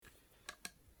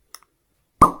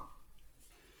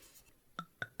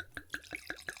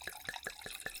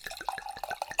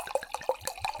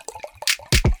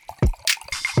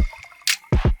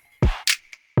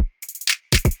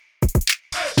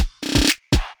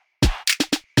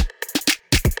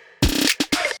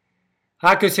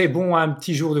Ah, que c'est bon, un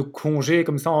petit jour de congé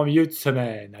comme ça en milieu de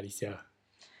semaine, Alicia.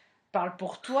 Parle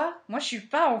pour toi. Moi, je suis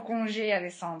pas en congé,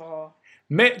 Alessandro.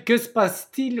 Mais que se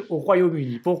passe-t-il au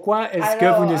Royaume-Uni? Pourquoi est-ce que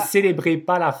vous Alors, ne célébrez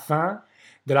pas la fin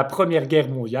de la Première Guerre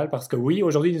mondiale? Parce que oui,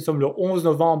 aujourd'hui nous sommes le 11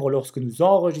 novembre lorsque nous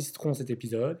enregistrons cet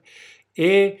épisode.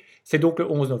 Et c'est donc le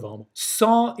 11 novembre.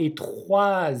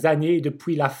 103 années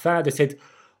depuis la fin de cette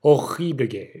horrible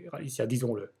guerre, Alicia,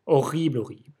 disons-le. Horrible,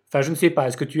 horrible. Enfin, je ne sais pas,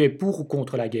 est-ce que tu es pour ou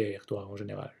contre la guerre, toi, en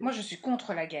général? moi, je suis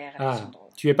contre la guerre, Ah, Alessandro.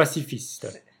 tu es pacifiste.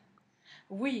 C'est-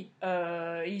 Oui,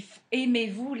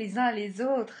 aimez-vous les uns les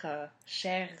autres,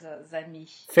 chers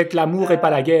amis. Faites l'amour et pas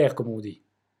Euh, la guerre, comme on dit.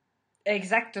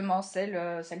 Exactement, c'est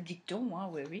le dicton, hein,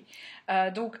 oui, oui.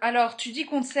 Donc, alors, tu dis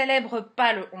qu'on ne célèbre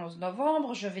pas le 11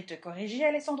 novembre, je vais te corriger,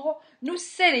 Alessandro. Nous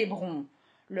célébrons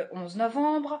le 11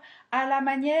 novembre à la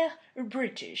manière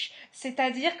british,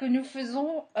 c'est-à-dire que nous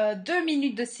faisons 2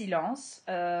 minutes de silence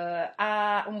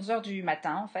à 11 heures du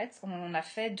matin, en fait. On a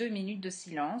fait 2 minutes de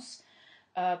silence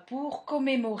pour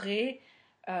commémorer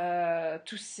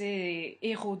tous ces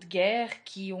héros de guerre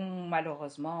qui ont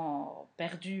malheureusement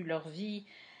perdu leur vie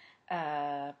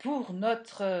pour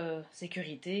notre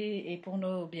sécurité et pour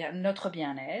notre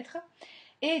bien-être.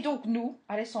 Et donc nous,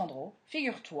 Alessandro,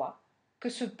 figure-toi que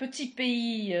ce petit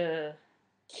pays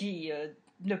qui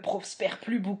ne prospère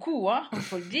plus beaucoup, hein, il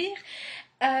faut le dire,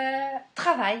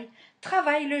 travaille,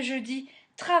 travaille le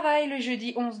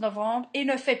jeudi 11 novembre et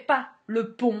ne fait pas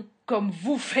le pont comme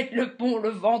vous faites le pont le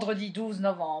vendredi 12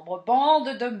 novembre.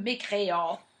 Bande de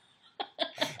mécréants.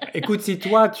 Écoute, si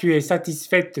toi, tu es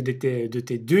satisfaite de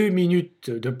tes 2 minutes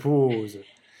de pause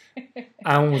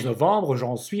à 11 novembre,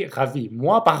 j'en suis ravi.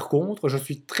 Moi, par contre, je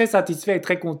suis très satisfait et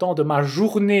très content de ma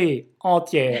journée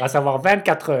entière, à savoir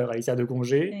 24 heures, Alicia, de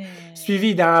congé,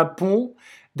 suivie d'un pont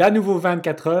d'à nouveau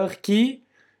 24 heures qui,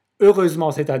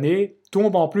 heureusement cette année,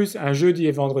 tombe en plus un jeudi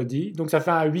et vendredi. Donc ça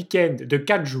fait un week-end de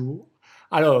 4 jours.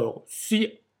 Alors,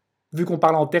 si, vu qu'on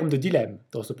parle en termes de dilemme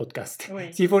dans ce podcast, Oui.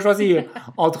 s'il faut choisir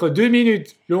entre 2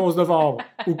 minutes le 11 novembre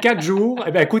ou 4 jours,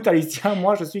 eh bien écoute Alicia,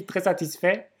 moi je suis très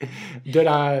satisfait de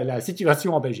la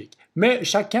situation en Belgique. Mais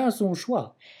chacun son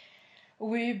choix.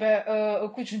 Oui, ben,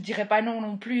 écoute, je ne dirais pas non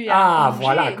non plus à un Ah,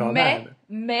 voilà congé, quand mais, même.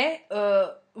 mais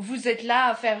vous êtes là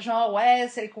à faire genre, ouais,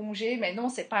 c'est le congé, mais non,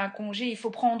 c'est pas un congé. Il faut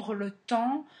prendre le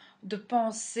temps de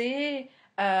penser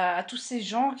à tous ces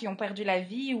gens qui ont perdu la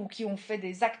vie ou qui ont fait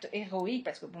des actes héroïques,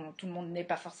 parce que bon, tout le monde n'est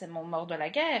pas forcément mort de la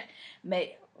guerre,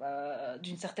 mais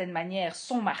d'une certaine manière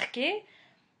sont marqués.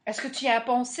 Est-ce que tu y as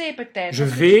pensé peut-être? Je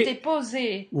Est-ce que tu t'es vais,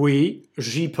 posé? oui,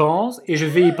 j'y pense et je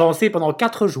vais y penser pendant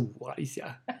 4 jours,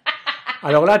 Alicia.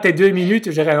 Alors là, tes 2 minutes,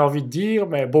 j'ai rien envie de dire,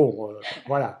 mais bon,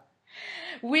 voilà.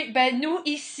 Oui, ben nous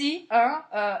ici, hein,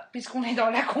 puisqu'on est dans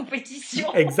la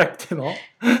compétition, Exactement.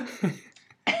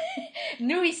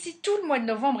 nous ici tout le mois de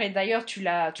novembre, et d'ailleurs tu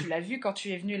l'as vu quand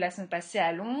tu es venu la semaine passée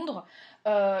à Londres,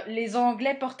 les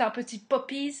Anglais portent un petit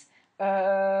poppies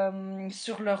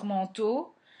sur leur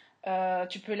manteau.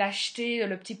 Tu peux l'acheter,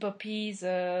 le petit poppies,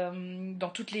 dans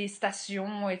toutes les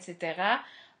stations, etc.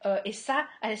 Et ça,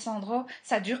 Alessandro,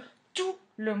 ça dure tout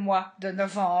le mois de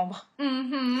novembre.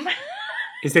 Mhm.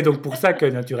 Et c'est donc pour ça que,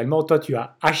 naturellement, toi, tu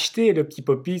as acheté le petit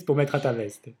poppies pour mettre à ta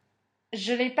veste.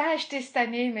 Je l'ai pas acheté cette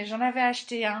année, mais j'en avais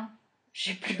acheté un.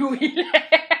 Je sais plus où il est.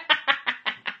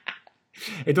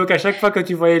 Et donc, à chaque fois que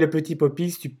tu voyais le petit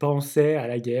poppies, tu pensais à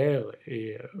la guerre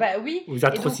et Bah oui, aux et donc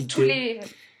atrocités.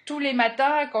 tous les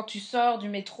matins, quand tu sors du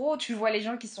métro, tu vois les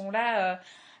gens qui sont là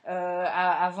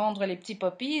à vendre les petits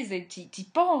poppies et t'y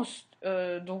penses.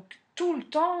 Donc tout le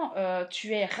temps,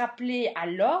 tu es rappelé à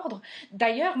l'ordre.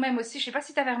 D'ailleurs, même aussi, je sais pas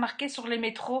si tu avais remarqué sur les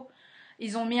métros,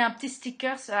 ils ont mis un petit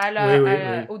sticker Oui, oui,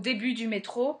 oui. au début du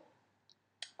métro.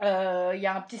 Il y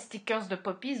a un petit sticker de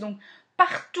poppies. Donc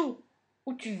partout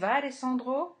où tu vas,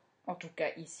 Alessandro, en tout cas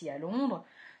ici à Londres,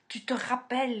 tu te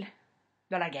rappelles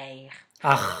de la guerre.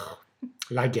 Ah,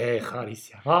 la guerre,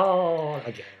 Alicia. Oh,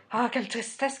 la guerre. Ah, quelle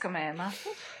tristesse quand même, hein.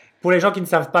 Pour les gens qui ne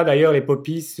savent pas, d'ailleurs, les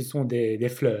poppies, ce sont des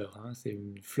fleurs, hein. C'est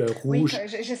une fleur Oui, rouge.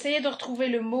 j'essayais de retrouver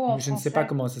le mot en Mais je ne sais pas français.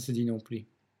 comment ça se dit non plus.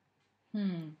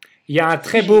 Hmm. Il y a un C'est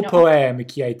très beau gênant. poème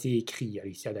qui a été écrit,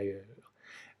 Alicia, d'ailleurs,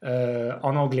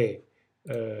 en anglais.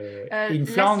 Lest we In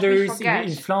forget.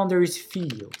 Flanders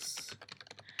Fields.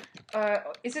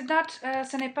 Is it not,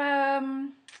 ce n'est pas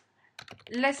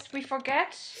Lest we forget?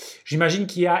 J'imagine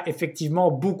qu'il y a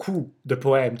effectivement beaucoup de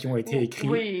poèmes qui ont été écrits.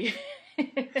 Oui.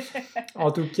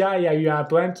 En tout cas, il y a eu un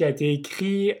poème qui a été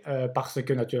écrit parce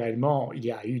que naturellement, il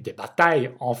y a eu des batailles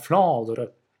en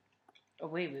Flandre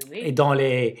Oui, oui, et oui. dans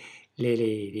les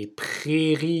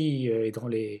prairies et dans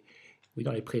les... Oui,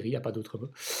 dans les prairies, il n'y a pas d'autre mot.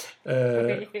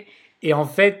 Euh, Oui. Et en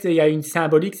fait, il y a une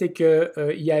symbolique, c'est que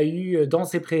il y a eu dans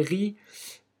ces prairies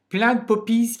plein de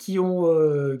poppies qui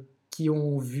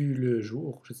ont vu le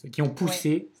jour, qui ont Ouais,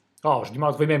 poussé. Oh, j'ai du mal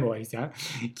à trouver mes mots ici, hein,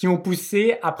 qui ont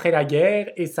poussé après la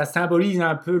guerre et ça symbolise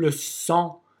un peu le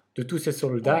sang de tous ces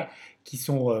soldats ouais. qui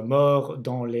sont morts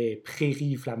dans les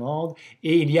prairies flamandes.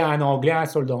 Et il y a un Anglais, un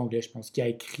soldat anglais, je pense, qui a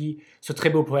écrit ce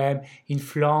très beau poème In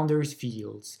Flanders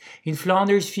Fields. In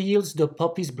Flanders Fields, the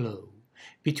poppies blow.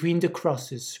 Between the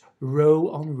crosses, row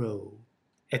on row,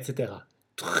 etc.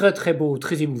 Très très beau,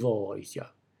 très émouvant,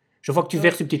 Alicia. Je vois que tu Oui.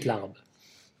 verses une petite larme.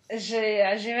 J'ai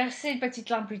versé une petite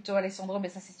larme plus tôt, Alessandro, mais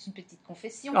ça c'est une petite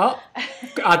confession. Ah,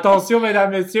 attention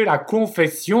mesdames, messieurs, la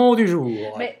confession du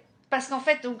jour. Mais parce qu'en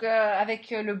fait, donc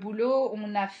avec le boulot,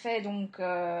 on a fait donc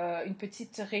une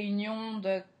petite réunion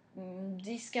de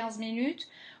 10-15 minutes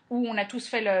où on a tous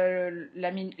fait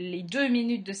les 2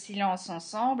 minutes de silence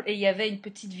ensemble et il y avait une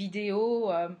petite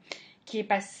vidéo qui est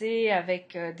passée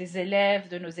avec des élèves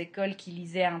de nos écoles qui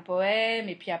lisaient un poème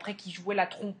et puis après qui jouaient la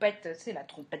trompette, c'est la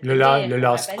trompette de guerre Le qu'on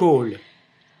last appelle. call.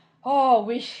 Oh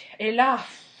oui, et là,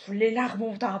 les larmes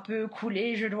ont un peu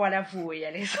coulé, je dois l'avouer,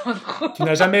 Alessandro. Tu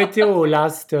n'as jamais été au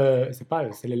last, c'est pas,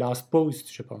 c'est le last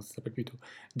post, je pense, ça s'appelle plutôt,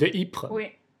 de Ypres. Oui,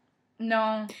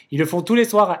 non. Ils le font tous les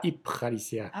soirs à Ypres,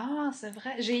 Alicia. Ah, c'est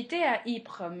vrai. J'ai été à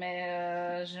Ypres,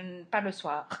 mais pas le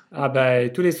soir. Ah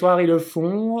ben, tous les soirs ils le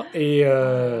font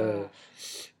Ah,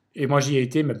 et moi j'y ai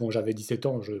été, mais bon j'avais 17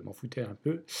 ans, je m'en foutais un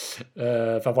peu.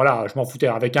 Enfin voilà, je m'en foutais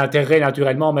avec intérêt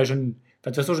naturellement, mais enfin, de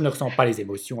toute façon je ne ressens pas les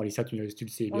émotions, Alicia, tu le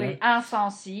sais bien. oui,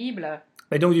 insensible.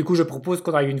 Et donc du coup je propose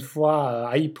qu'on aille une fois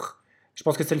à Ypres. Je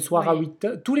pense que c'est le soir à Oui. 8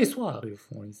 heures. Tous les soirs ils le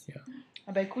font, Alicia.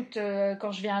 Ah bah écoute,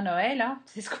 quand je viens à Noël, hein,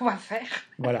 c'est ce qu'on va faire.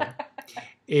 Voilà.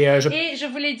 Et Et je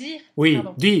voulais dire, Oui,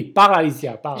 pardon, dis, parle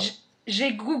Alicia, parle. j-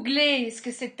 j'ai googlé ce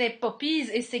que c'était poppies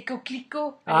et c'est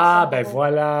coquelicot, Ah ben Alessandro.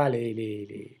 voilà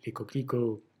les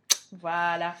coquelicots.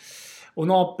 Voilà. On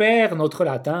en perd notre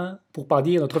latin pour pas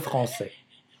dire notre français.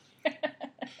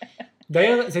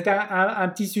 D'ailleurs, c'est un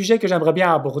petit sujet que j'aimerais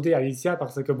bien aborder, Alicia,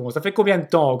 parce que bon, ça fait combien de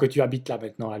temps que tu habites là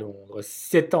maintenant à Londres?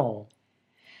 7 ans.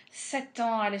 7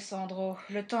 ans, Alessandro.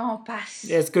 Le temps passe.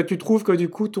 Est-ce que tu trouves que du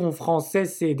coup ton français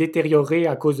s'est détérioré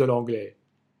à cause de l'anglais?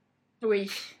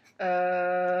 Oui.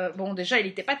 Bon, déjà, il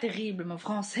n'était pas terrible, mon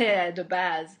français de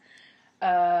base.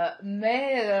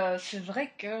 Mais c'est vrai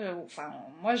que, enfin,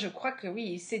 moi je crois que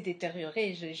oui, il s'est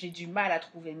détérioré. J'ai du mal à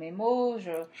trouver mes mots.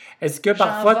 Est-ce que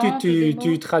parfois J'invente des tu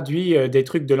mots. traduis des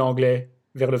trucs de l'anglais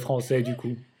vers le français du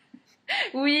coup?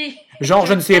 Oui, Genre, je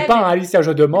je le ne sais fais, pas, mais Alicia,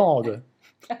 je demande.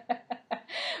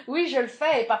 oui, je le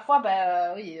fais. Et parfois,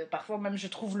 ben, oui, parfois même je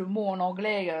trouve le mot en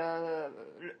anglais.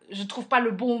 Je trouve pas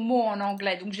le bon mot en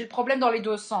anglais. Donc j'ai le problème dans les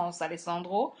deux sens,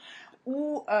 Alessandro.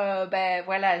 Où ben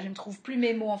voilà, je ne trouve plus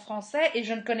mes mots en français et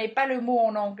je ne connais pas le mot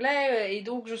en anglais et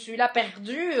donc je suis là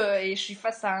perdue et je suis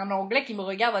face à un anglais qui me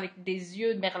regarde avec des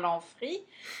yeux de merlan frit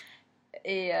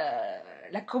et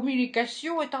la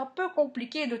communication est un peu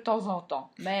compliquée de temps en temps,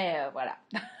 mais voilà.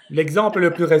 L'exemple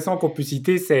le plus récent qu'on peut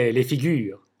citer, c'est les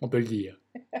figures, on peut le dire.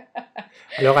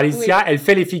 Alors Alicia, Oui. elle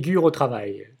fait les figures au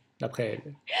travail, d'après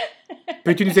elle.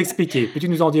 Peux-tu nous expliquer? Peux-tu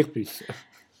nous en dire plus?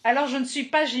 Alors je ne suis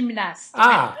pas gymnaste,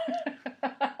 Ah,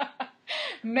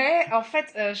 mais en fait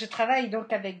je travaille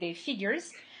donc avec des figures.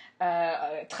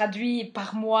 Traduit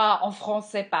par moi en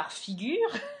français par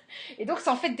figure. Et donc, c'est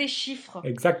en fait des chiffres.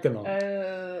 exactement.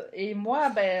 Et moi,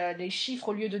 ben, les chiffres,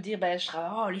 au lieu de dire, ben,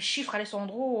 oh, les chiffres,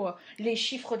 Alessandro, les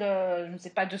chiffres de, je ne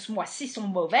sais pas, de ce mois-ci sont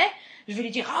mauvais, je vais lui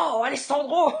dire, oh,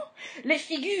 Alessandro, les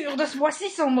figures de ce mois-ci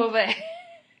sont mauvais.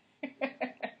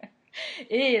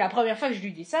 Et la première fois que je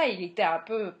lui dis ça, il était un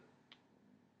peu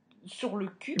sur le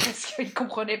cul parce qu'il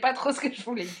comprenait pas trop ce que je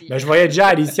voulais dire. Mais je voyais déjà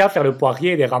Alicia faire le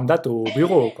poirier et les ramdates au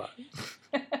bureau, quoi.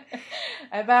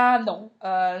 Eh ben non,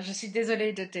 je suis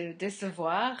désolée de te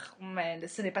décevoir, mais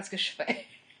ce n'est pas ce que je fais.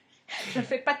 Je ne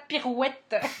fais pas de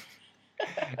pirouette.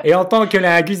 Et en tant que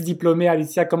linguiste diplômé,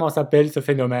 Alicia, comment s'appelle ce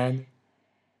phénomène?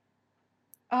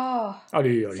 Oh,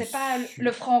 Allez, allez. c'est pas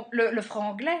le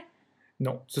franglais.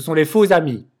 Non, ce sont les faux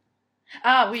amis.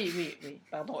 Ah oui, oui, oui,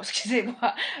 pardon,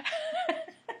 excusez-moi.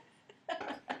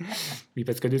 Oui,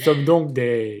 parce que nous sommes donc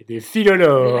des Des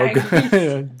philologues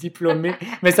linguistes. diplômés.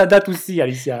 Mais ça date aussi,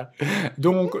 Alicia.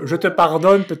 Donc, je te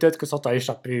pardonne, peut-être que ça t'a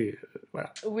échappé.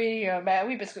 Voilà. Oui, bah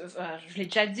oui, parce que je l'ai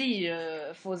déjà dit,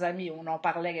 faux amis, on en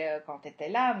parlait quand t'étais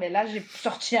là, mais là j'ai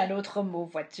sorti un autre mot,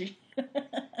 vois-tu.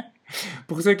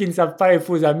 Pour ceux qui ne savent pas, les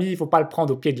faux amis, il ne faut pas le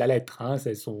prendre au pied de la lettre. Hein.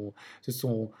 Ce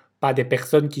sont pas des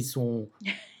personnes qui sont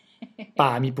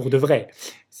pas amies pour de vrai.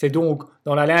 C'est donc,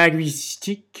 dans la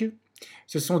linguistique,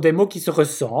 Ce sont des mots qui se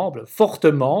ressemblent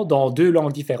fortement dans deux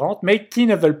langues différentes, mais qui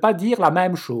ne veulent pas dire la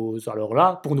même chose. Alors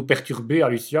là, pour nous perturber,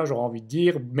 Alicia, j'aurais envie de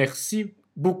dire merci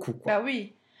beaucoup, quoi. Bah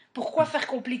oui. Pourquoi faire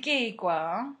compliqué,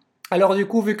 quoi, hein? Alors du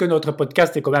coup, vu que notre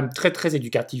podcast est quand même très très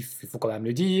éducatif, il faut quand même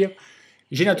le dire,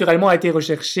 j'ai naturellement été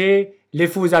rechercher les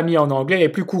faux amis en anglais les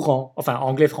plus courants, enfin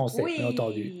anglais-français, bien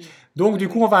entendu. Oui. Donc Oui, du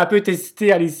coup, oui. on va un peu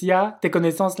tester, Alicia, tes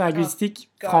connaissances Oh, linguistiques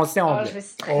God. Oh, français-anglais. je vais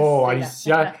stresser, Oh, là.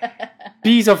 Alicia,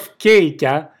 piece of cake,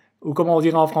 hein, ou comment on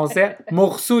dirait en français,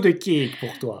 morceau de cake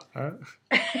pour toi. Hein.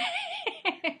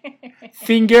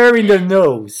 Finger in the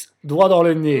nose, doigt dans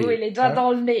le nez. Oui, les doigts hein.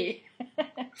 dans le nez.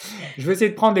 Je vais essayer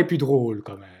de prendre les plus drôles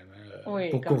quand même, Oui,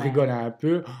 pour quand qu'on même. rigole un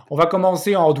peu. On va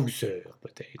commencer en douceur,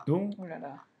 peut-être, non? Oh là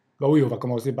là. Bah oui, on va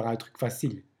commencer par un truc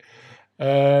facile.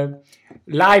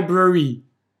 Library,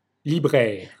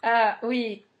 libraire. Ah,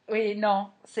 oui, oui, non,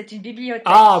 c'est une bibliothèque.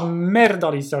 Ah merde,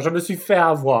 Alicia, je me suis fait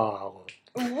avoir.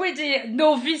 Oui, dire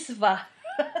novice va.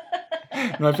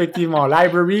 Non, effectivement,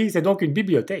 library, c'est donc une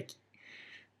bibliothèque.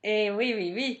 Et oui,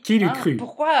 oui, oui. Qui l'eût Hein, cru?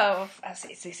 pourquoi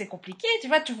c'est compliqué,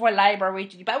 tu vois library,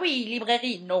 tu dis pas oui,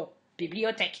 librairie, non,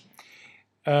 bibliothèque,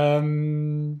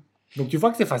 Donc tu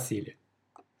vois que c'est facile.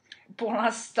 pour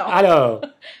l'instant. Alors,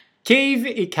 cave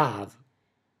et cave.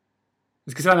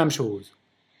 Est-ce que c'est la même chose?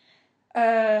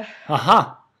 Euh, Ah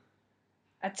ah.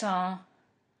 attends.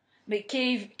 Mais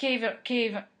cave.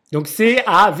 Donc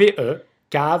C-A-V-E,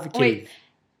 cave, cave. Oui.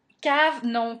 Cave,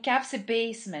 non, cave c'est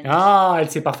basement. Ah, elle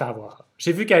s'est pas fait avoir.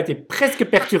 J'ai vu qu'elle était presque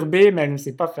perturbée, mais elle ne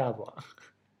s'est pas fait avoir.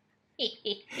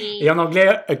 Et en anglais,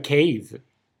 a cave,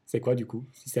 c'est quoi du coup?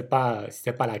 Si c'est pas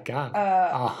la cave.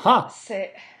 Ah ah!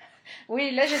 C'est...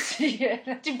 Oui, là je suis...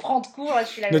 Là, tu me prends de court, là, je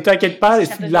suis là... Ne t'inquiète pas, je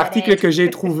cherche un peu l'article d'aide. que j'ai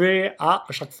trouvé a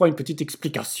à chaque fois une petite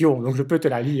explication, donc je peux te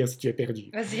la lire si tu es perdu.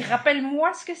 Vas-y,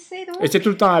 rappelle-moi ce que c'est, donc. Et c'est tout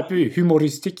le temps un peu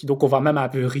humoristique, donc on va même un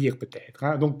peu rire peut-être.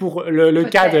 Hein. Donc pour le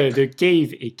cas de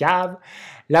cave et cave,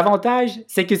 l'avantage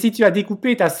c'est que si tu as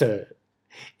découpé ta sœur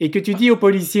et que tu dis aux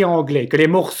policiers anglais que les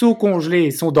morceaux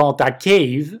congelés sont dans ta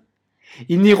cave,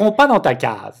 ils n'iront pas dans ta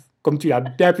cave, comme tu l'as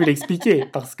bien pu l'expliquer,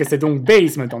 parce que c'est donc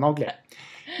basement en anglais.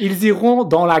 Ils iront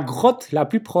dans la grotte la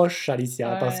plus proche,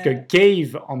 Alicia, parce que Ouais.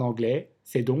 cave en anglais,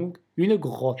 c'est donc une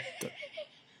grotte.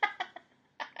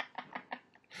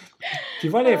 Tu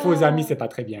vois, les faux amis, c'est pas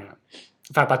très bien.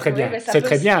 Enfin, pas très Oui, bien. mais ça C'est peut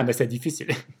très se- bien, mais c'est difficile.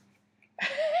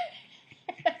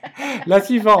 La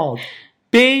suivante.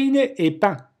 Pain et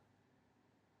pain.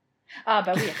 Ah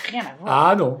bah oui, rien à voir.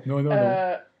 Ah non, non, non,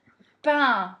 non.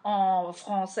 Pain en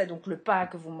français, donc le pain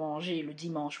que vous mangez le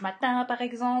dimanche matin par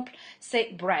exemple, c'est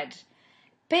bread.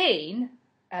 Pain,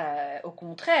 au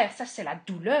contraire, ça c'est la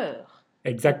douleur.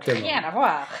 Donc, Exactement. rien à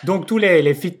voir. Donc tous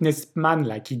les fitnessman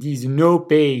là, qui disent no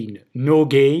pain, no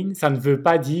gain, ça ne veut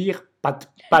pas dire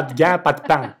pas de gain, pas de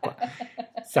pain. Quoi.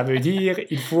 Ça veut dire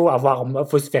il faut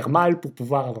se faire mal pour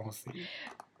pouvoir avancer.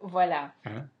 Voilà.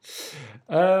 Hein?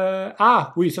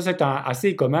 Ah oui, ça c'est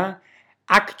assez commun.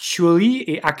 Actually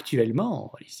et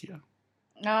actuellement, Alicia.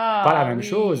 Ah, Pas la même oui.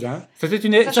 chose. Hein? Ça c'est Ça,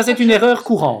 une je crois que erreur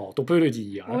courante, on peut le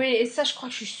dire. Hein? Oui, et ça je crois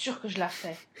que je suis sûre que je l'ai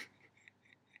fait.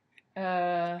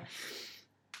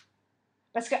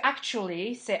 Parce que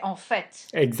actually, c'est en fait.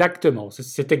 Exactement,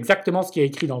 c'est exactement ce qui est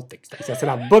écrit dans le texte. Ça c'est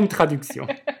la bonne traduction.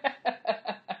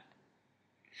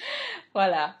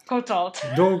 Voilà, contente.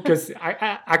 Donc,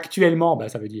 actuellement, ben,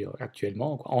 ça veut dire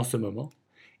actuellement, quoi, en ce moment.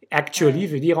 Actually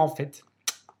veut dire en fait.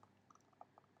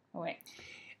 Ouais.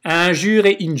 Injure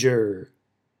et injure.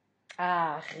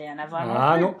 Ah, rien à voir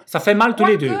Ah non non, ça fait mal tous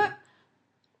les deux.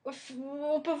 plus.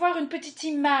 On peut voir une petite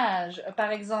image.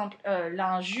 Par exemple,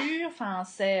 l'injure, enfin,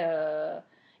 c'est...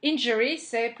 injury,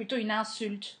 c'est plutôt une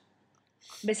insulte.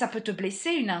 Mais ça peut te blesser,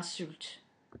 une insulte.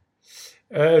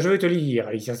 Je vais te lire,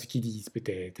 Alicia, ce qu'ils disent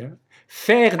peut-être. Hein.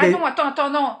 Faire des... Ah non, attends,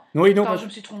 non. Oui, non, Attends, mais- je me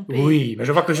suis trompée. Oui, mais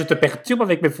je vois que je te perturbe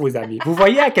avec mes faux amis. Vous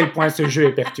voyez à quel point ce jeu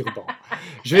est perturbant.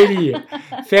 Je vais lire.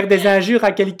 Faire des injures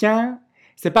à quelqu'un,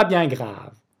 c'est pas bien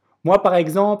grave. Moi, par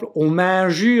exemple, on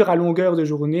m'injure à longueur de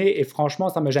journée et franchement,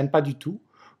 ça me gêne pas du tout.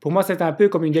 Pour moi, c'est un peu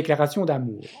comme une déclaration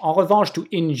d'amour. En revanche, to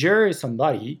injure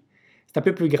somebody, c'est un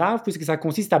peu plus grave puisque ça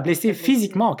consiste à blesser Blesser.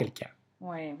 physiquement quelqu'un.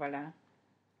 Oui, voilà.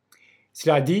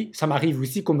 Cela dit, ça m'arrive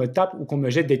aussi qu'on me tape ou qu'on me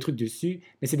jette des trucs dessus,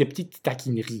 mais c'est des petites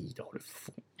taquineries dans le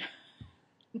fond.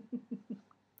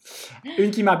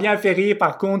 Une qui m'a bien fait rire,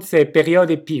 par contre, c'est period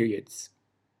et periods.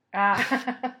 Ah,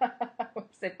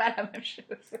 c'est pas la même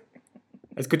chose.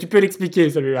 Est-ce que tu peux l'expliquer,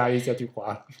 celui-là, Alicia, tu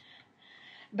crois?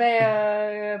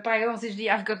 Ben, par exemple, si je dis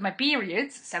I've got my periods,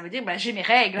 ça veut dire ben, j'ai mes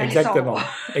règles. Exactement.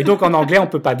 Alessandro. Et donc, en anglais, on ne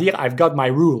peut pas dire I've got my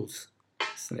rules.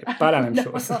 Ce n'est pas la même Non,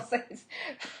 chose. non,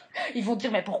 ils vont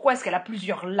dire mais pourquoi est-ce qu'elle a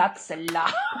plusieurs lattes celle-là?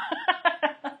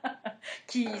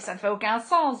 Ça ne fait aucun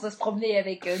sens de se promener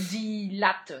avec 10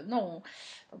 lattes, non.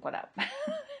 Donc voilà.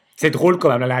 C'est drôle quand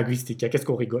même la linguistique, hein. Qu'est-ce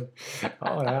qu'on rigole.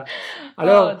 Voilà. Oh,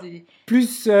 Alors,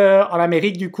 plus en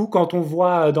Amérique, du coup, quand on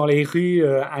voit dans les rues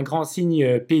un grand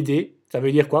signe PD, ça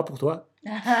veut dire quoi pour toi?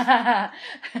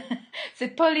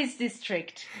 C'est Police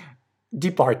District.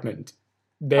 Department.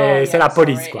 Oh, Ben, c'est yeah, la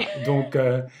police, sorry. quoi. Donc,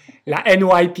 la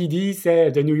NYPD,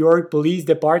 c'est The New York Police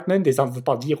Department, et ça ne veut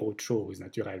pas dire autre chose,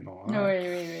 naturellement, hein.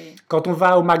 Oui. Quand on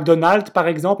va au McDonald's, par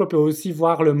exemple, on peut aussi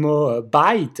voir le mot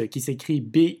bite, qui s'écrit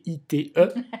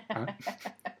B-I-T-E. Hein.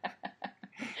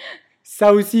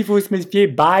 Ça aussi, il faut se méfier.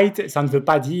 Bite, ça ne veut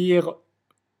pas dire...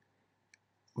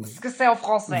 Ce que c'est en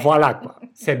français. Voilà, quoi.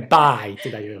 C'est bite,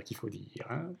 d'ailleurs, qu'il faut dire.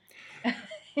 Hein.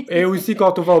 Et aussi,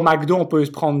 quand on va au McDo, on peut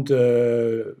se prendre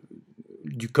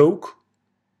du Coke.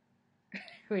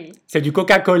 Oui. C'est du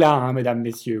Coca-Cola, hein, mesdames,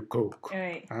 messieurs, Coke.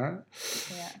 Oui. Hein.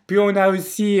 Yeah. Puis on a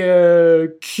aussi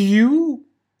Q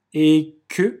et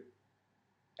que.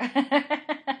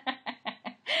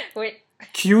 Oui.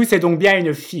 Q, c'est donc bien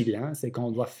une file. Hein. C'est quand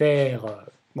on doit faire,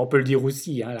 on peut le dire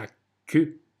aussi, hein, la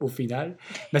queue au final.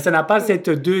 Mais ça n'a pas cette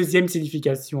deuxième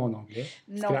signification en anglais.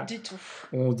 Non, là, du tout.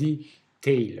 On dit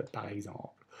tail, par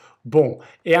exemple. Bon,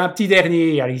 et un petit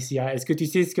dernier, Alicia. Est-ce que tu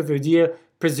sais ce que veut dire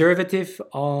preservative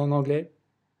en anglais?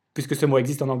 Puisque ce mot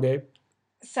existe en anglais.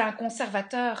 C'est un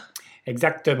conservateur.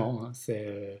 Exactement. Hein,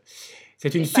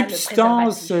 c'est une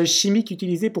substance chimique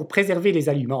utilisée pour préserver les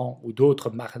aliments ou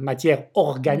d'autres matières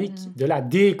organiques de la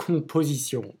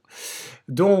décomposition.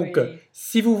 Donc,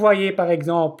 si vous voyez, par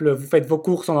exemple, vous faites vos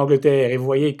courses en Angleterre et vous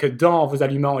voyez que dans vos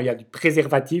aliments, il y a du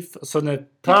préservatif, ce n'est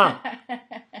pas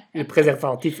le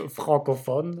préservatif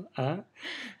francophone, hein,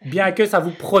 bien que ça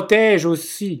vous protège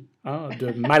aussi hein,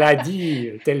 de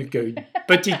maladies telles qu'une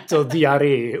petite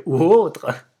diarrhée ou autre.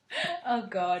 Oh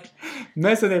God.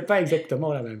 Mais ce n'est pas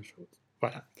exactement la même chose.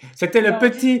 Voilà. C'était le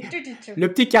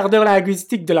petit quart d'heure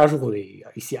linguistique de la journée.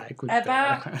 Ici, écoute, eh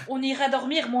ben, on ira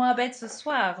dormir moins bête ce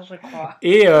soir, je crois.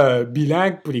 Et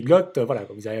bilingue, polyglotte, voilà,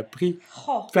 vous avez appris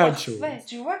plein de choses.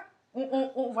 Tu vois,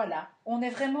 voilà, on est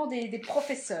vraiment des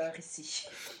professeurs ici.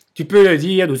 Tu peux le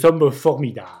dire, nous sommes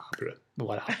formidables.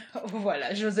 Voilà.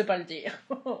 Voilà, je n'osais pas le dire.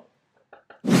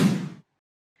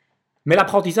 Mais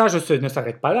l'apprentissage ne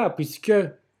s'arrête pas là, puisque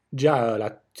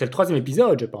déjà, c'est le 3e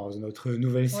épisode, je pense, de notre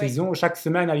nouvelle saison. Chaque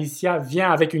semaine, Alicia vient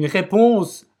avec une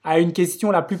réponse à une question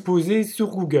la plus posée sur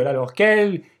Google. Alors,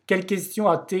 quelle question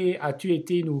as-tu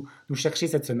été nous chercher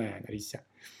cette semaine, Alicia?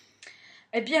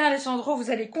 Eh bien, Alessandro, vous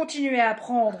allez continuer à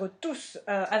apprendre tous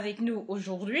avec nous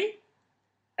aujourd'hui.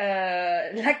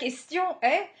 La question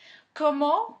est,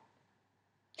 comment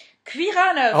cuire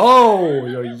un œuf? Oh,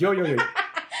 yo.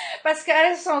 Parce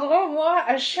qu'Alessandro, moi,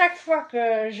 à chaque fois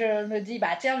que je me dis, bah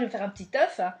tiens, je vais faire un petit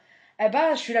œuf, eh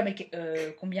ben, je suis là, mais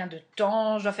combien de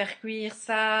temps je dois faire cuire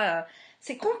ça?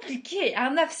 C'est compliqué.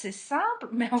 Un œuf, c'est simple,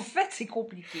 mais en fait, c'est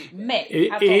compliqué. Mais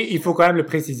et il faut quand même le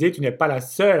préciser, tu n'es pas la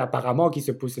seule apparemment qui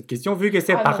se pose cette question, vu que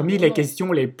c'est parmi les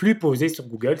questions les plus posées sur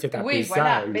Google. C'est un peu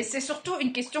voilà. ça. Mais c'est surtout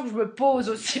une question que je me pose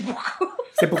aussi beaucoup.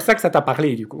 C'est pour ça que ça t'a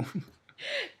parlé, du coup.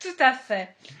 Tout à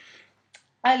fait.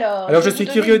 Alors je suis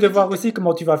curieux de voir aussi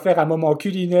comment tu vas faire un moment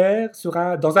culinaire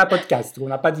dans un podcast où on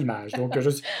n'a pas d'image. Donc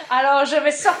Alors je vais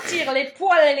sortir les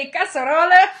poêles et les casseroles.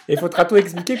 Il faudra tout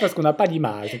expliquer parce qu'on n'a pas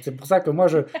d'image. Donc c'est pour ça que moi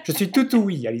je suis tout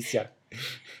oui, Alicia.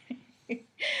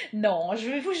 Non,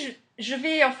 je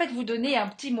vais en fait vous donner un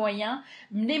petit moyen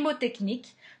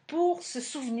mnémotechnique pour se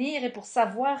souvenir et pour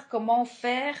savoir comment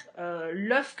faire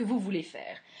l'œuf que vous voulez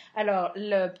faire. Alors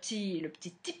le petit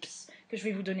tips que je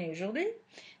vais vous donner aujourd'hui,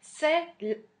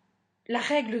 c'est la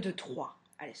règle de 3,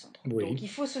 Alessandro. Oui. Donc il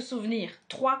faut se souvenir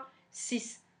 3,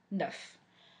 6, 9.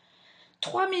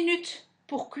 3 minutes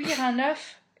pour cuire un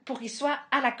œuf pour qu'il soit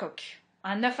à la coque.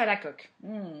 Un œuf à la coque.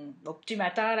 Au petit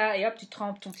matin, là, et hop, tu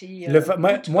trempes ton petit...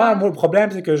 moi, mon problème,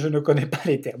 c'est que je ne connais pas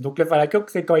les termes. Donc, l'œuf à la coque,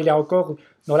 c'est quand il est encore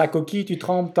dans la coquille, tu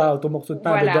trempes ton morceau de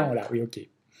pain dedans. Là. Oui, ok.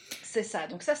 C'est ça.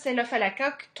 Donc, ça, c'est l'œuf à la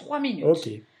coque, 3 minutes. Ok.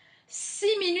 6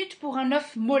 minutes pour un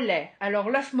œuf mollet. Alors,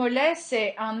 l'œuf mollet,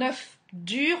 c'est un œuf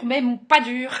dur, mais pas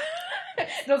dur.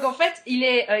 Donc, en fait, il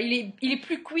est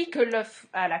plus cuit que l'œuf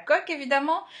à la coque,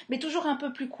 évidemment, mais toujours un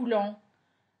peu plus coulant.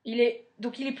 Il est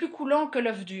plus coulant que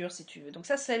l'œuf dur, si tu veux. Donc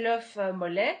ça, c'est l'œuf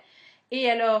mollet. Et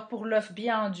alors, pour l'œuf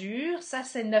bien dur, ça,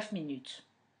 c'est 9 minutes.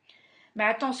 Mais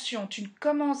attention, tu ne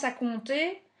commences à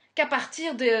compter qu'à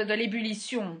partir de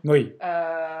l'ébullition. Oui.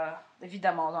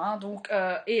 Évidemment. Hein. Donc,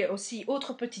 et aussi,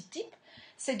 autre petit tip,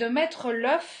 c'est de mettre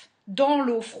l'œuf dans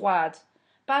l'eau froide.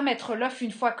 Pas mettre l'œuf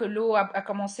une fois que l'eau a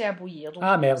commencé à bouillir. Donc,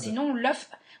 merde. Sinon,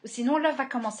 l'œuf va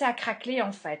commencer à craqueler,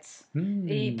 en fait.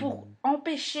 Et pour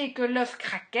empêcher que l'œuf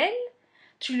craquelle,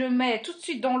 tu le mets tout de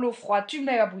suite dans l'eau froide, tu le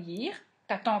mets à bouillir,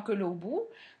 t'attends que l'eau bout.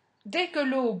 Dès que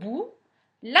l'eau bout,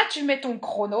 là tu mets ton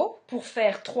chrono pour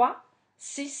faire 3,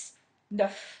 6,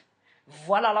 9.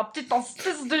 Voilà la petite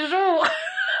astuce du jour.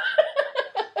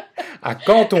 À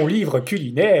quand ton livre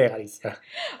culinaire, Alicia?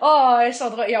 Oh,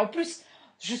 Alessandra, et en plus,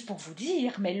 juste pour vous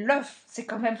dire, mais l'œuf, c'est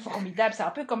quand même formidable, c'est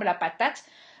un peu comme la patate.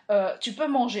 Tu peux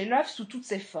manger l'œuf sous toutes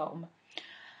ses formes.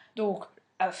 Donc,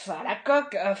 œuf à la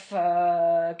coque, œuf,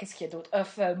 qu'est-ce qu'il y a d'autre?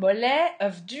 Œuf mollet,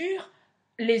 œuf dur,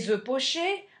 les œufs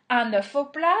pochés, un œuf au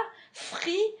plat,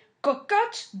 frit,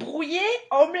 cocotte, brouillé,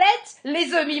 omelette,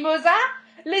 les œufs mimosa,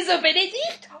 les œufs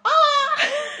bénédicts.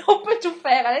 Oh, on peut tout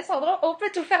faire, Alessandro, on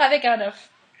peut tout faire avec un œuf.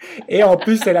 Et en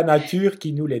plus, c'est la nature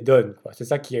qui nous les donne, quoi. C'est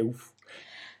ça qui est ouf.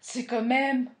 C'est quand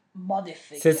même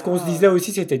magnifique. C'est ce qu'on se disait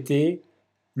aussi cet été.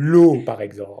 L'eau, par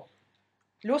exemple.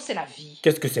 L'eau, c'est la vie.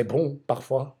 Qu'est-ce que c'est bon,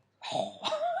 parfois? Oh,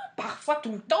 parfois,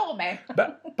 tout le temps, même.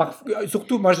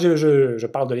 Surtout, moi, je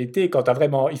parle de l'été, quand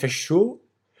il fait chaud,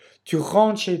 tu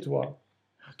rentres chez toi,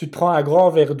 tu te prends un grand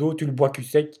verre d'eau, tu le bois cul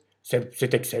sec,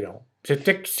 c'est excellent. C'est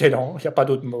excellent, il n'y a pas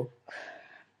d'autre mot.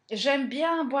 J'aime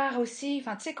bien boire aussi,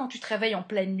 enfin, tu sais, quand tu te réveilles en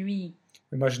pleine nuit.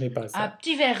 Mais moi, je n'ai pas Un ça.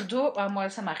 petit verre d'eau, moi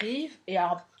ça m'arrive, et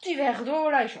un petit verre d'eau,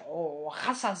 là, je suis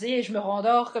rassasiée et je me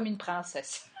rendors comme une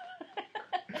princesse.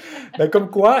 Mais comme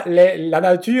quoi, la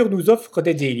nature nous offre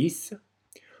des délices.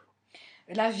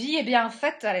 La vie est bien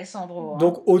faite, Alessandro.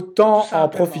 Donc, autant Tout en simplement.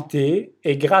 profiter.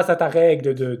 Et grâce à ta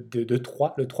règle de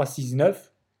 3, le 3-6-9,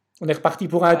 on est reparti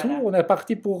pour un Voilà. tour. On est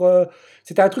reparti pour...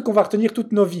 C'était un truc qu'on va retenir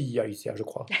toute nos vies, Alicia, je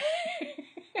crois.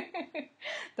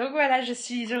 Donc voilà, je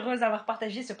suis heureuse d'avoir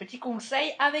partagé ce petit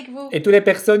conseil avec vous. Et toutes les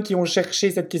personnes qui ont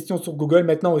cherché cette question sur Google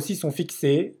maintenant aussi sont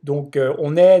fixées. Donc,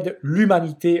 on aide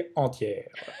l'humanité entière.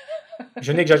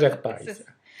 Je n'exagère pas. Alicia.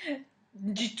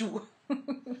 Du tout.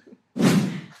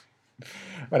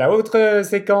 Voilà, autre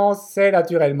séquence, c'est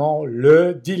naturellement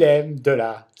le dilemme de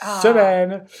la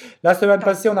semaine. La semaine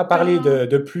passée, on a parlé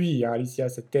de pluie, hein, Alicia,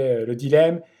 c'était le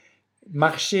dilemme.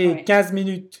 Marcher 15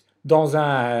 minutes dans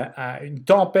une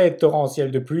tempête torrentielle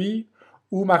de pluie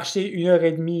ou marcher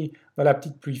 1h30 dans la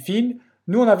petite pluie fine.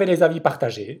 Nous, on avait les avis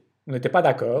partagés. On n'était pas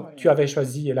d'accord. Oui. Tu avais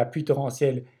choisi la pluie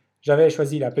torrentielle, j'avais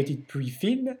choisi la petite pluie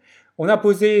fine. On a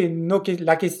posé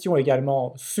la question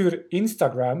également sur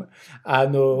Instagram à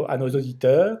nos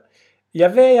auditeurs. Il y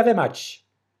avait match.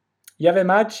 Il y avait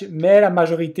match, mais la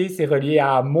majorité s'est reliée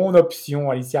à mon option,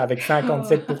 Alicia, avec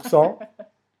 57%.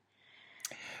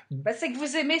 C'est que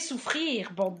vous aimez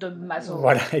souffrir, bande de mazos.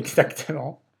 Voilà,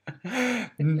 exactement.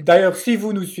 D'ailleurs, si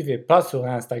vous ne nous suivez pas sur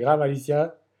Instagram,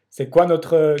 Alicia, c'est quoi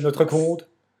notre compte?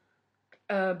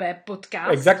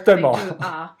 Podcast. Exactement. Avec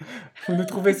 2A. Vous nous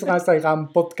trouvez sur Instagram,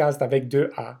 podcast avec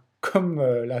 2A, comme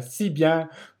l'a si bien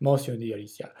mentionné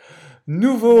Alicia.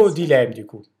 Nouveau dilemme, du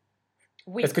coup.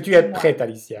 Oui, est-ce que tu es prête,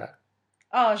 Alicia?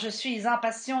 Oh, je suis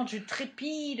impatiente, je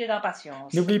trépide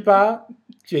d'impatience. N'oublie pas,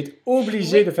 tu es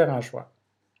obligé de faire un choix.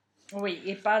 Oui,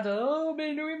 et pas de « Oh,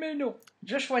 mais oui, mais non ».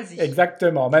 Je choisis.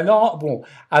 Exactement. Maintenant, bon,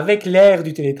 avec l'ère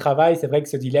du télétravail, c'est vrai que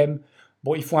ce dilemme,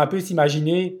 bon, il faut un peu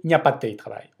s'imaginer, il n'y a pas de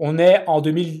télétravail. On est en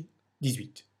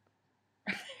 2018.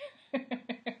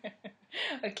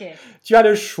 Ok. Tu as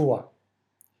le choix.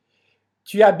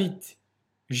 Tu habites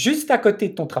juste à côté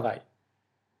de ton travail.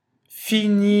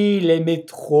 Fini les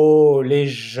métros, les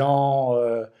gens,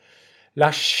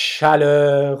 la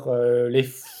chaleur, les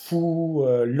fous,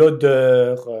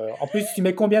 l'odeur. En plus, tu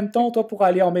mets combien de temps, toi, pour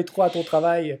aller en métro à ton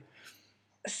travail?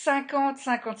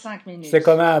 50-55 minutes. C'est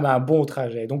quand même un bon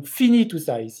trajet. Donc, fini tout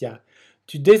ça, Alicia.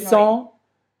 Tu descends,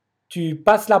 tu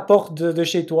passes la porte de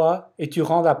chez toi et tu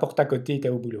rentres la porte à côté et tu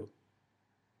es au boulot.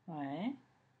 Ouais.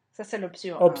 Ça, c'est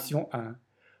l'option 1. Option 1.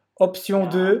 Option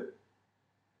 2,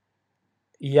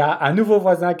 il y a un nouveau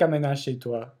voisin qui amène chez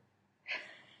toi.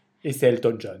 Et c'est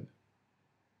Elton John.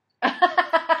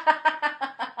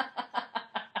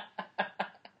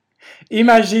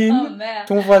 Imagine,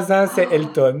 ton voisin, c'est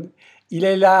Elton. Il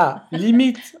est là,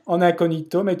 limite en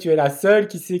incognito, mais tu es la seule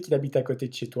qui sait qu'il habite à côté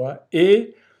de chez toi.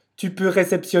 Et tu peux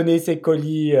réceptionner ses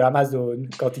colis Amazon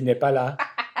quand il n'est pas là.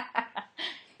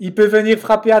 Il peut venir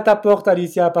frapper à ta porte,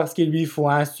 Alicia, parce qu'il lui faut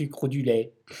un sucre ou du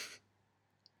lait.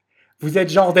 Vous êtes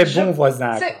genre des bons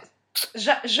voisins.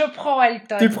 Je prends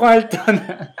Elton. Tu prends Elton.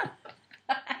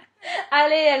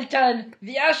 Allez, Elton,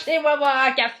 viens chez moi boire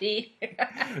un café.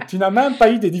 Tu n'as même pas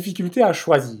eu des difficultés à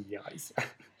choisir, Alicia.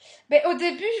 Mais au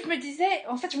début, je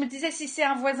me disais, si c'est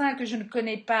un voisin que je ne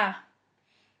connais pas.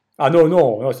 Ah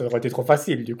non, ça aurait été trop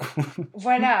facile, du coup.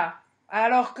 Voilà.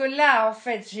 Alors que là, en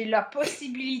fait, j'ai la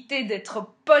possibilité d'être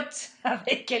pote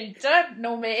avec Elton.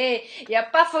 Non, mais il n'y a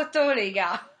pas photo, les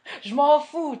gars. Je m'en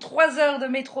fous. 3 heures de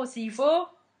métro s'il faut.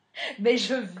 Mais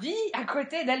je vis à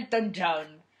côté d'Elton John.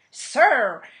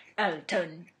 Sir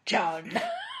Elton John.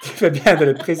 Tu fais bien de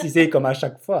le préciser comme à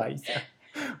chaque fois, Aïssa.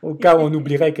 Au cas où on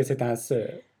oublierait que c'est un sœur.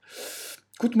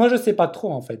 Écoute, moi je sais pas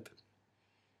trop en fait.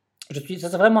 Ça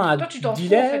c'est vraiment un Toi, tu t'en fous en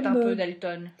dilemme. fait un peu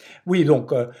d'Elton. Oui,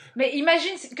 donc Mais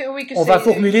imagine que on c'est va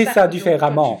formuler ça donc,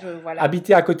 différemment. toi, tu veux, voilà.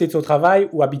 Habiter à côté de son travail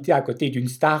ou habiter à côté d'une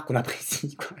star qu'on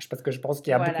apprécie. Quoi. Parce que je pense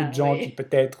qu'il y a Voilà, beaucoup de gens oui. qui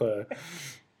peut-être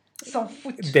S'en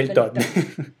foutent d'Elton.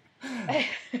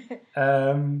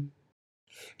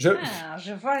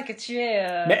 Je vois que tu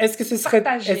es Mais est-ce que ce serait,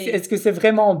 partagé. est-ce que c'est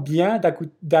vraiment bien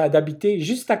d'habiter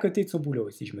juste à côté de son boulot,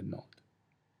 si je me demande?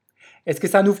 Est-ce que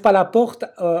ça n'ouvre pas la porte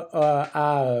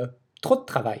à trop de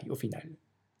travail au final?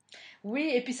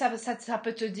 Oui, et puis ça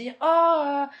peut te dire,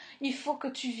 oh, il faut que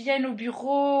tu viennes au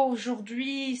bureau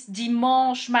aujourd'hui,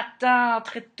 dimanche matin,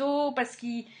 très tôt, parce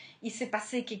qu'il s'est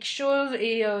passé quelque chose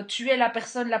et tu es la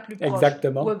personne la plus proche.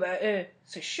 Exactement. Ouais,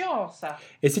 c'est chiant, ça.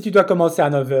 Et si tu dois commencer à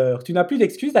 9h, tu n'as plus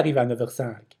d'excuse d'arriver à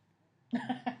 9h05.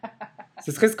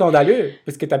 Ce serait scandaleux,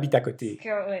 parce que tu habites à côté.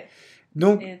 Ouais.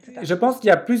 Donc, je pense qu'il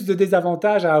y a plus de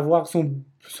désavantages à avoir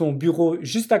son bureau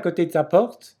juste à côté de sa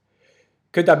porte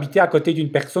que d'habiter à côté d'une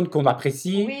personne qu'on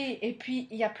apprécie. Oui, et puis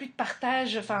il n'y a plus de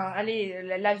partage, enfin,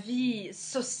 allez, la vie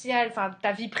sociale, enfin,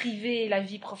 ta vie privée et la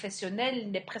vie professionnelle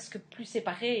n'est presque plus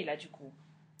séparée, là, du coup.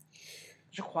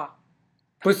 Je crois.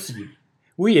 Possible.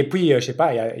 Oui, et puis, je sais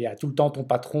pas, il y a tout le temps ton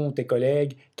patron, tes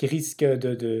collègues qui risquent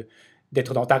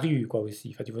d'être dans ta rue, quoi,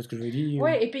 aussi. Enfin, tu vois ce que je veux dire?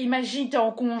 Oui, et puis imagine, t'es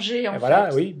en congé, en fait.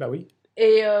 Voilà, oui, bah oui.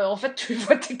 Et en fait, tu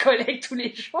vois tes collègues tous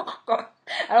les jours, quoi.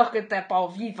 Alors que t'as pas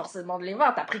envie forcément de les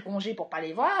voir. T'as pris congé pour pas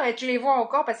les voir, et tu les vois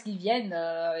encore parce qu'ils viennent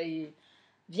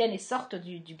et sortent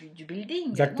du building.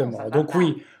 Exactement. Non, Donc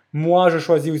oui, moi je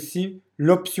choisis aussi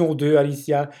l'option 2,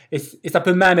 Alicia, et ça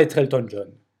peut même être Elton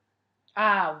John.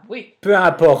 Ah oui. Peu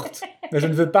importe, mais je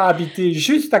ne veux pas habiter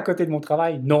juste à côté de mon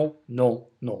travail. Non, non,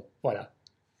 non. Voilà.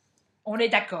 On est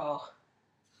d'accord.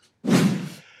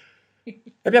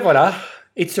 Eh bien voilà,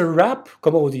 it's a wrap,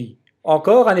 comme on dit.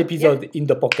 Encore un épisode in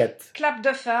the pocket. Clap de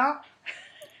fin.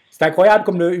 C'est incroyable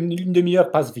comme une demi-heure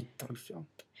passe vite.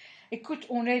 Écoute,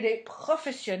 on est des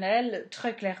professionnels,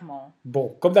 très clairement.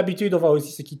 Bon, comme d'habitude, on va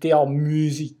aussi se quitter en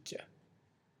musique.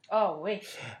 Oh oui.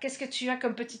 Qu'est-ce que tu as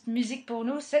comme petite musique pour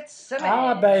nous cette semaine?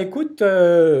 Ah ben écoute,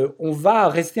 on va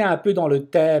rester un peu dans le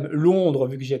thème Londres,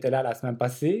 vu que j'étais là la semaine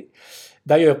passée.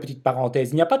 D'ailleurs, petite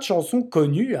parenthèse, il n'y a pas de chanson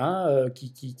connue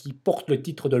qui porte le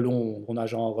titre de Londres. On a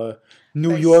genre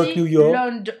New York, si, New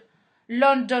York.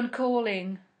 London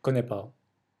Calling. Connais pas.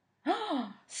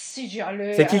 Si j'ai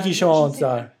C'est qui chante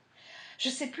ça? Je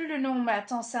sais plus le nom, mais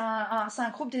attends, c'est un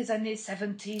groupe des années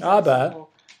 70. Ah ben.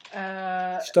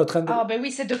 J'étais en train de... Ah ben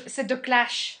oui, c'est The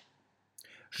Clash.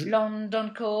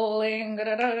 London Calling.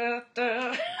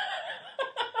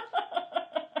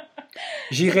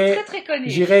 J'irai très, très connu.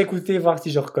 J'irai écouter, voir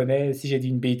si je reconnais, si j'ai dit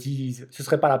une bêtise. Ce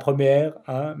serait pas la première,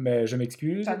 mais je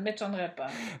m'excuse. Ça ne m'étonnerait pas.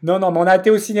 Non, mais on a été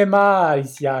au cinéma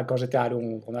ici quand j'étais à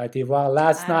Londres. On a été voir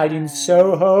Last Night in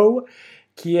Soho,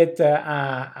 qui est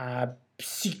un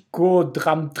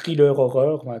psychodrame, thriller,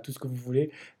 horreur, voilà, tout ce que vous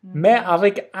voulez. Mais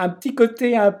avec un petit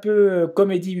côté un peu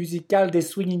comédie musicale des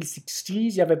Swinging Sixties.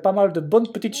 Il y avait pas mal de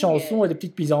bonnes petites chansons et de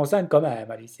petites mises en scène quand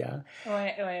même, Alicia.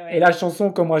 Ouais. Et la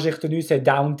chanson que moi j'ai retenue, c'est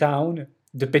Downtown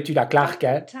de Petula Clark.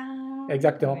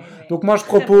 Exactement. Oui. Donc moi je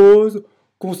propose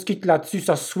qu'on se quitte là-dessus,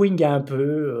 ça swing un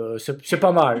peu, c'est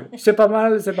pas mal. C'est pas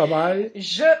mal.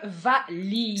 Je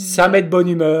valide. Ça met de bonne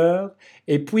humeur.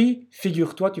 Et puis,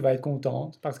 figure-toi, tu vas être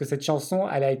contente, parce que cette chanson,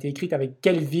 elle a été écrite avec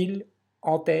quelle ville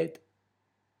en tête?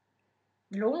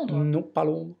 Londres? Non, pas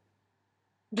Londres.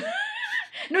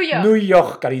 New York. New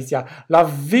York, Alicia. La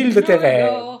ville de tes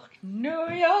rêves. New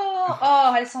York.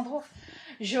 Oh, Alessandro,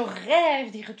 je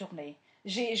rêve d'y retourner.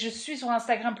 Je suis sur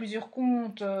Instagram plusieurs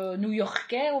comptes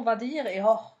new-yorkais, on va dire, et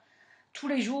tous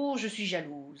les jours, je suis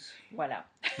jalouse. Voilà.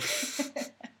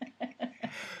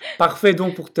 Parfait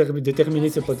donc pour terminer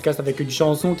ce podcast avec une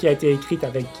chanson qui a été écrite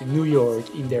avec New York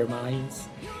in their minds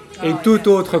et toute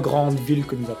autre grande ville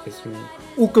que nous apprécions,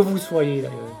 où que vous soyez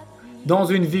d'ailleurs. Dans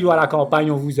une ville ou à la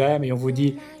campagne, on vous aime et on vous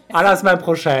dit à la semaine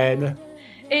prochaine.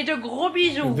 Et de gros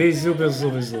bisous. Bisous.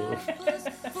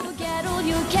 Forget all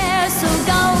your cares, so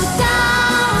go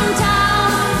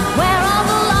downtown, where all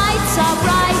the lights are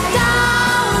bright.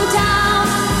 Downtown,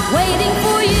 waiting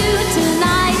for you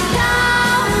tonight.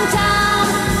 Downtown,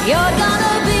 you're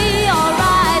gonna be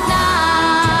alright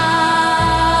now.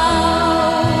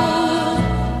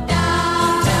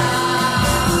 Downtown,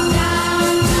 downtown.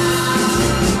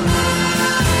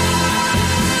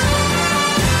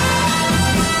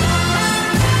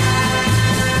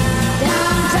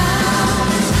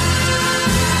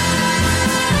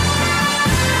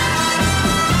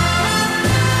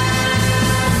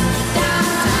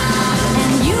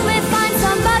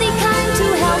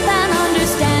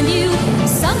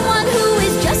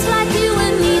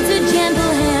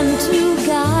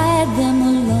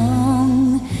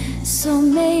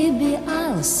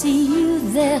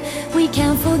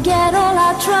 can't forget all